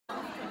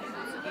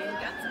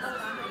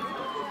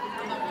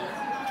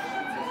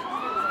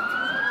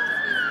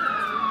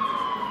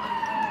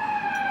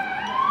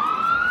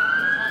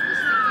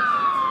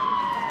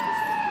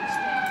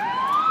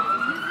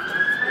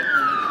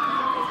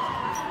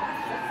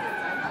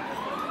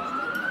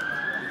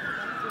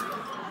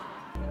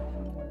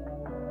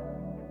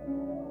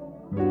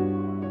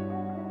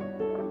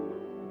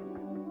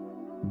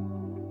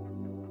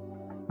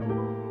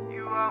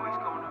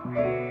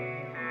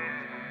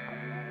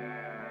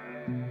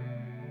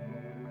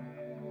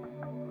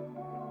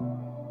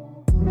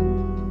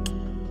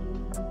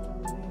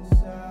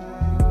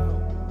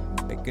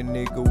make a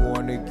nigga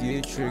wanna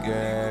get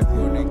triggered.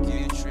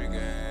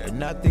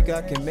 And I think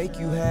I can make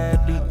you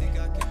happy,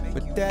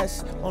 but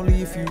that's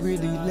only if you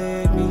really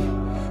let me.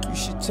 You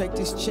should take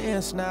this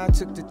chance now. I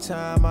took the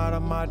time out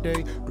of my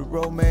day to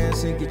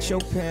romance and get your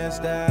pants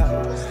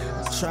down.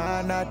 I'm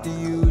trying not to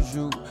use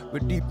you,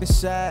 but deep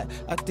inside,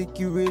 I think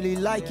you really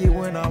like it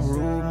when I'm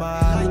rude,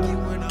 I like it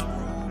when I'm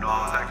rude. No, I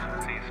was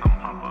actually seeing something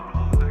pop up.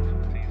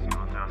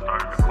 I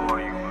started to call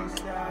you,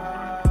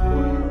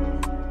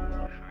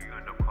 but you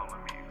end up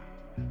calling me.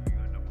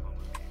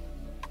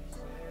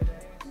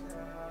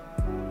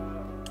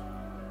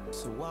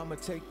 So I'ma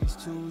take these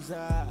twos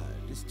out,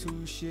 this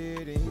two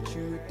shit, and hit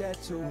you with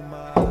that too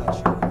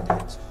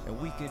much. And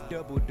we can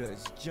double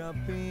dutch,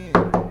 jump in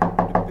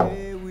the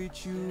bed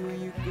with you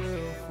and your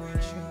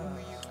girlfriend.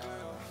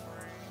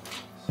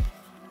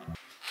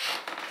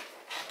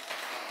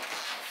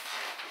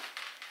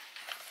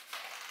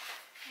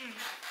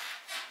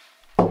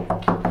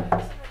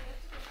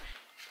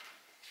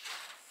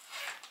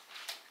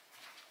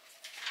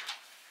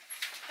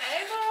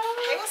 Hey, Mom.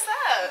 Hey, what's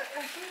up?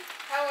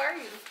 How are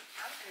you?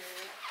 I'm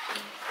good.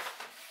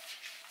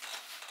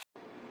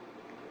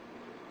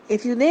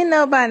 If you didn't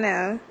know by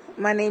now,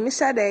 my name is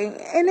Sade,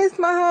 and it's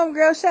my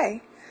homegirl,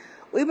 Shae.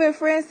 We've been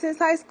friends since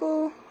high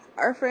school.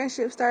 Our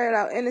friendship started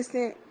out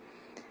innocent,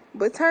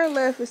 but turned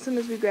left as soon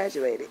as we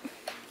graduated.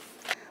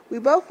 We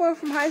both went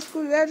from high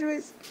school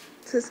graduates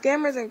to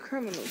scammers and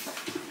criminals.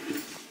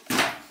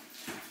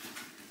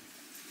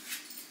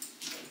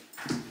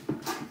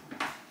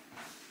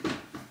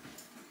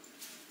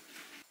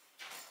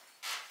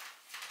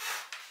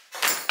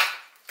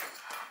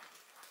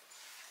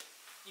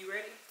 You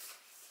ready?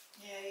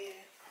 Yeah.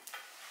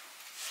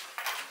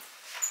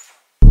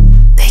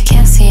 They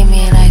can't see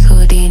me like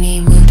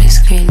Houdini, move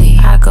discreetly.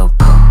 I go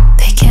poof.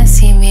 They can't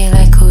see me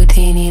like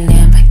Houdini,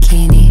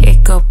 Lamborghini.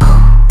 It go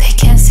poof. They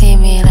can't see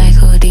me like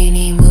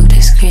Houdini, move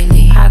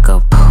discreetly. I go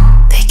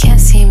poof. They can't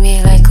see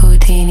me like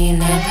Houdini,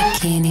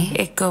 Lamborghini.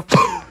 It go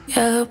poof.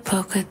 Yellow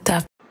polka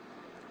dot.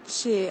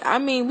 Shit, I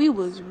mean, we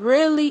was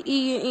really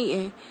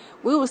eating.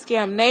 We would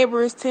scam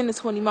neighbors 10 to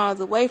 20 miles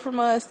away from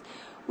us.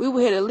 We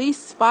would hit at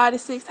least 5 to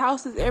 6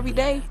 houses every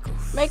day.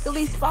 Make at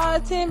least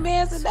 5 to 10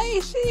 bands a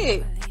day.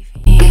 Shit.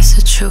 It's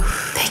the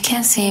truth. They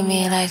can't see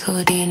me like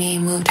Houdini,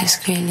 move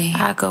discreetly.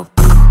 I go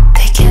poof.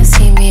 They can't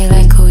see me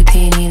like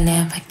Houdini,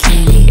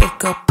 Lamborghini. It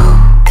go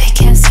poof. They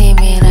can't see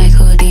me like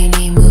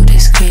Houdini, move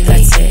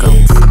discreetly. It go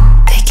poof.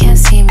 They can't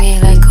see me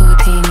like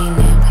Houdini,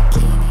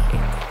 Lamborghini.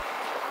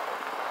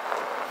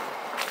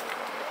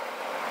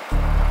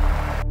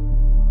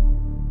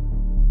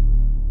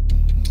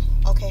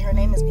 Okay, her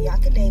name is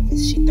Bianca Davis.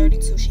 She's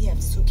 32. She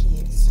has 2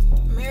 kids.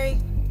 Married?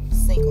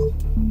 Single.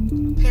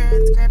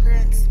 Parents?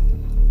 Grandparents?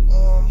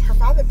 Her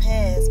father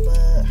passed,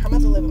 but her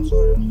mother lives in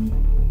Florida.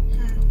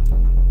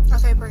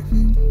 Okay, perfect.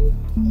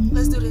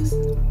 Let's do this.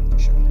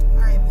 Sure.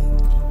 All right, babe.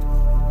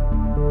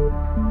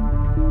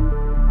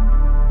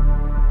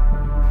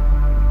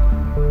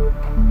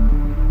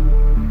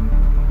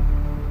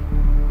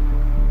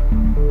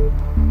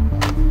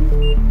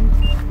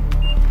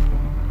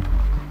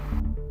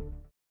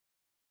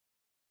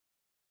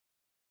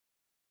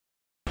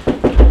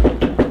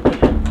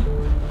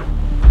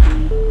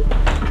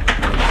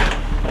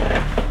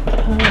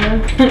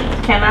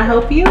 Can I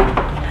help you?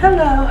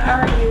 Hello,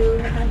 how are you?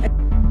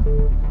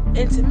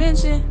 And to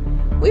mention,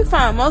 we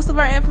found most of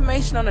our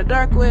information on the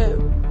dark web.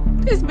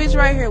 This bitch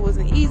right here was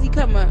an easy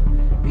come up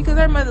because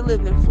her mother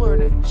lived in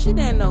Florida. She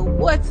didn't know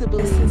what to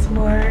believe. This is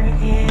Moore,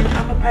 and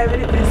I'm a private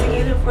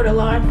investigator for the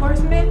law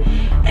enforcement,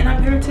 and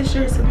I'm here to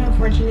share some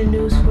unfortunate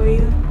news for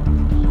you.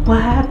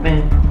 What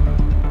happened?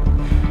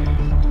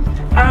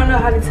 I don't know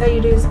how to tell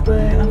you this,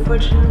 but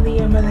unfortunately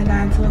your mother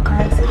got into a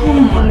car accident,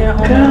 and they're on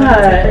God.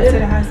 her to take her to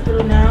the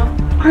hospital now.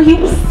 Are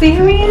you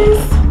serious?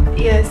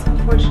 Yes,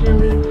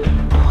 unfortunately.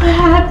 What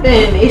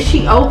happened? Is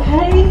she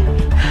okay?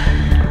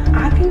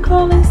 I can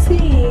call and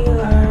see.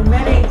 Our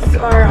medics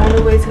are on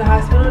the way to the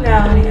hospital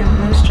now in the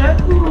ambulance truck.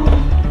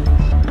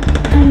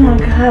 Oh my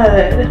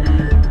God.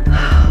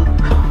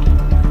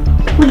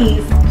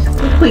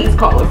 Please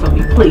call her for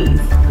me,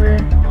 please.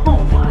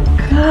 Oh my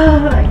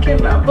God, I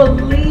cannot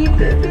believe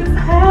that this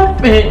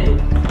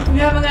happened. You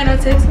haven't got no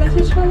text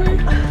message from her?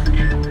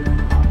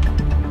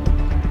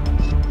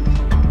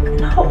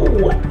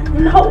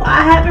 No,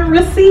 I haven't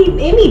received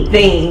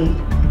anything.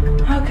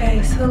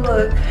 Okay, so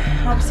look,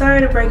 I'm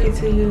sorry to break it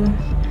to you.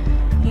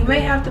 You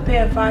may have to pay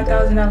a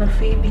 $5,000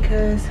 fee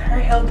because her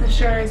health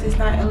insurance is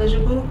not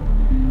eligible.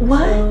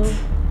 What? So,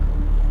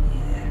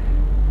 yeah.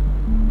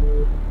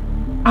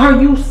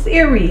 Are you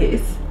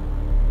serious?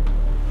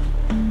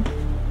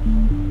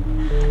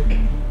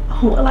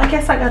 Well, I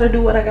guess I gotta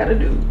do what I gotta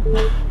do.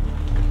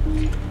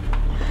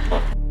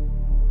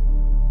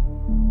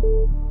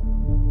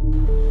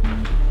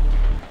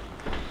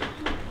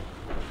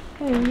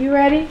 Hey, you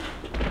ready?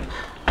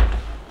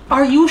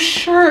 Are you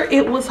sure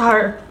it was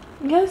her?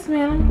 Yes,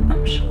 ma'am,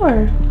 I'm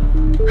sure.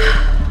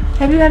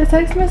 Have you got a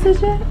text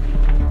message yet?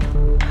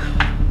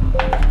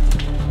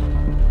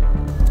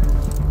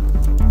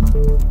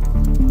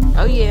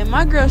 Oh yeah,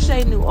 my girl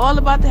Shae knew all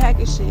about the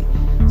hacking shit.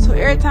 So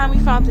every time we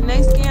found the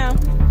next scam,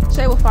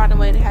 Shae would find a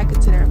way to hack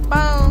into their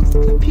phones,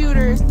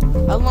 computers,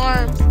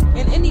 alarms,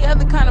 and any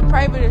other kind of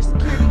private or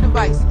security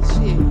devices.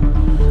 Shit.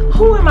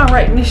 Who am I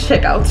writing this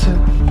check out to?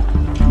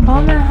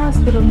 Beaumont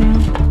Hospital,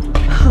 ma'am.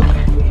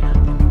 Okay.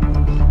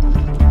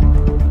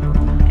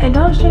 And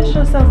don't stress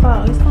yourself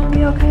out. It's gonna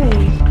be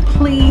okay.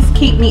 Please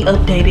keep me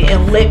updated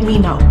and let me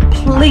know.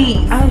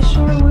 Please. I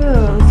sure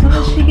will. As soon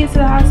as she gets to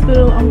the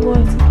hospital, I'm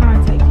going to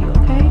contact you,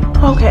 okay?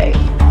 Okay.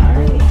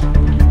 Alright.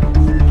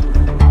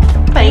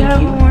 Thank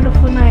Have you. a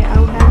wonderful night. I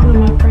will have you in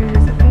my prayers,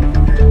 okay?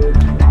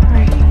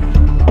 Alright.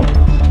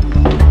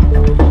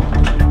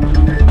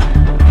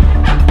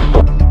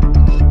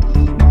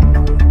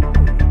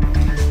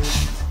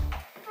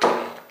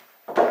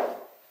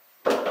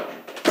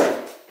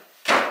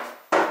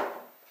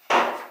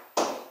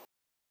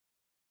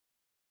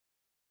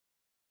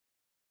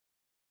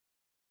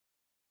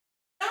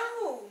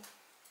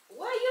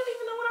 What? You don't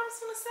even know what I was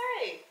gonna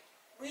say.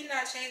 We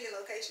not changing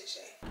location,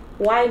 Shae.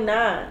 Why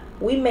not?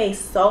 We made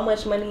so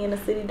much money in the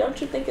city. Don't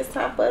you think it's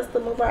time for us to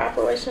move our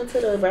operation to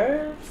the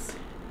burbs?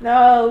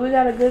 No, we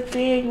got a good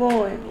thing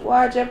going.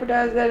 Why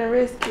jeopardize that and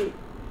risk it?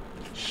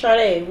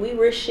 Sade, we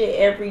risk shit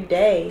every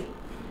day.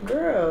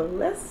 Girl,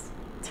 let's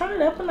turn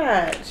it up a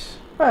notch.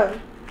 Bro,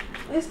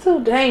 it's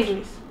too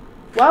dangerous.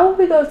 Why would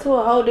we go to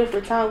a whole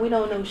different town we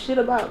don't know shit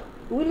about?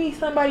 We need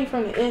somebody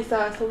from the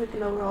inside so we can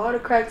know where all the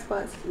crack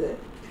spots is at.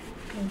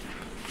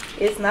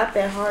 It's not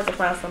that hard to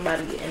find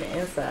somebody in the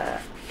inside.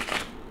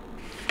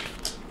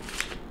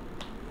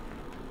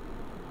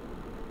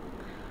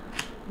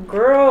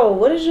 Girl,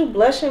 what is you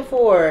blushing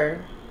for?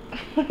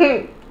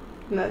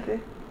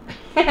 Nothing.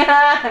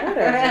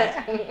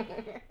 Whatever.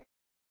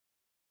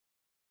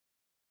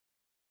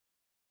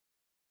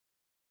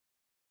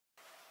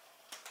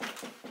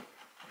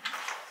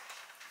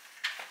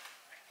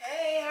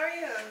 Hey, how are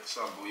you? What's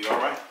up, boo? You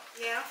alright?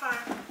 Yeah, I'm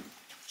fine.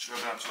 Chill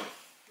down to it.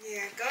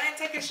 Yeah, go ahead and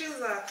take your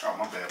shoes off. Oh,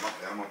 my bad.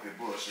 I'm up here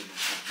bullshitting.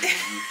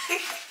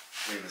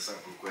 Clean this up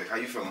real quick. How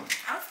you feeling?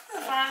 I'm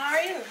feeling fine. How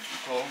are you?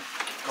 Cold?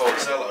 Cold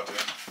as hell out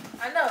there.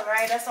 I know,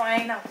 right? That's why I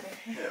ain't out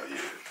there. Hell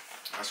yeah.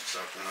 That's what's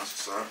up, man.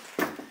 That's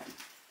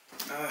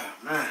what's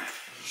up. Man.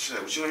 Shit,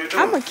 what you in here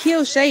doing? I'ma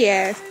kill Shae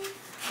ass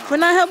for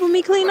not helping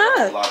me clean Like a up.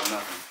 whole lot of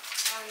nothing.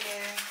 Oh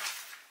yeah.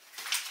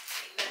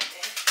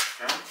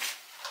 Okay?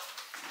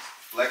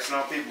 Flexing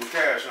on people with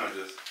cash, huh?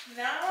 Just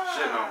No.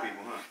 shitting on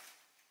people, huh?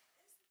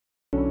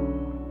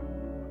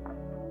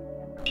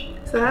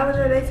 So how was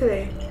your day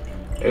today?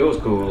 It was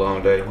cool,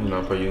 long day, you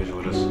know, per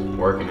usual, just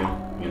working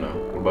and, you know.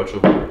 What about you?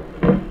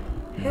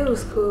 It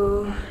was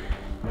cool.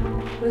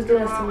 Was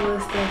doing some little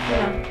stuff, you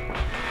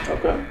know.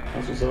 Okay,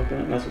 that's what's up,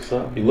 man. That's what's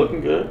up. You looking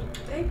good?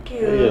 Thank you.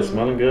 Yeah,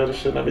 smelling good and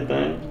shit and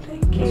everything.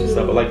 Thank you. That's what's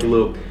up. I like your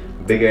little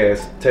big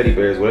ass teddy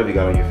bears, whatever you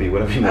got on your feet,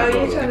 whatever you Oh, want to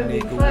you call trying them. to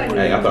be funny?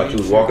 Hey, I thought you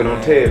was walking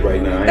on Ted right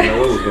now. I didn't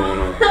know what was going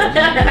on.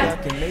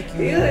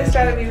 You was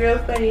trying to be real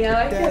funny. I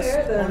like your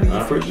hair though. I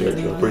appreciate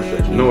you. I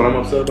appreciate you. You know what I'm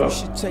upset about?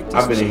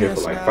 I've been in here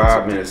for like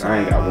 5 minutes. I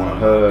ain't got one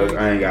hug.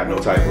 I ain't got no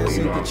type of,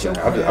 you know what I'm saying?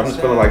 I'm just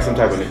feeling like some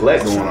type of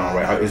neglect going on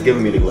right. It's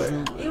giving me neglect.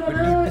 You want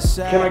to hug?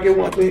 Can I get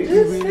one, please?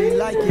 Thank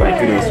you,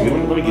 then, sweet.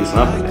 Let me get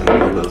something. Let me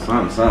get a little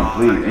something,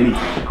 please.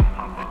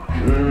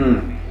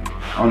 Anything.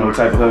 I don't know what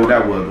type of hug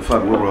that was, but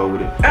fuck, we'll roll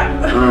with it. You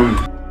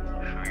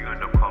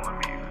end up calling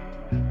me.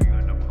 You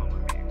end up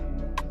calling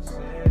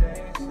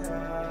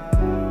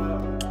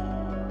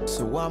me.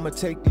 So I'ma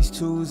take these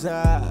twos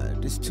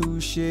out, this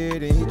two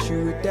shit, and hit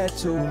you with that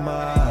 2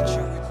 mile.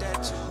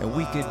 And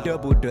we can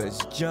double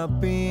dutch,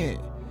 jump in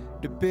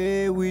the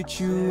bed with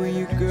you and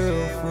your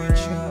girlfriend.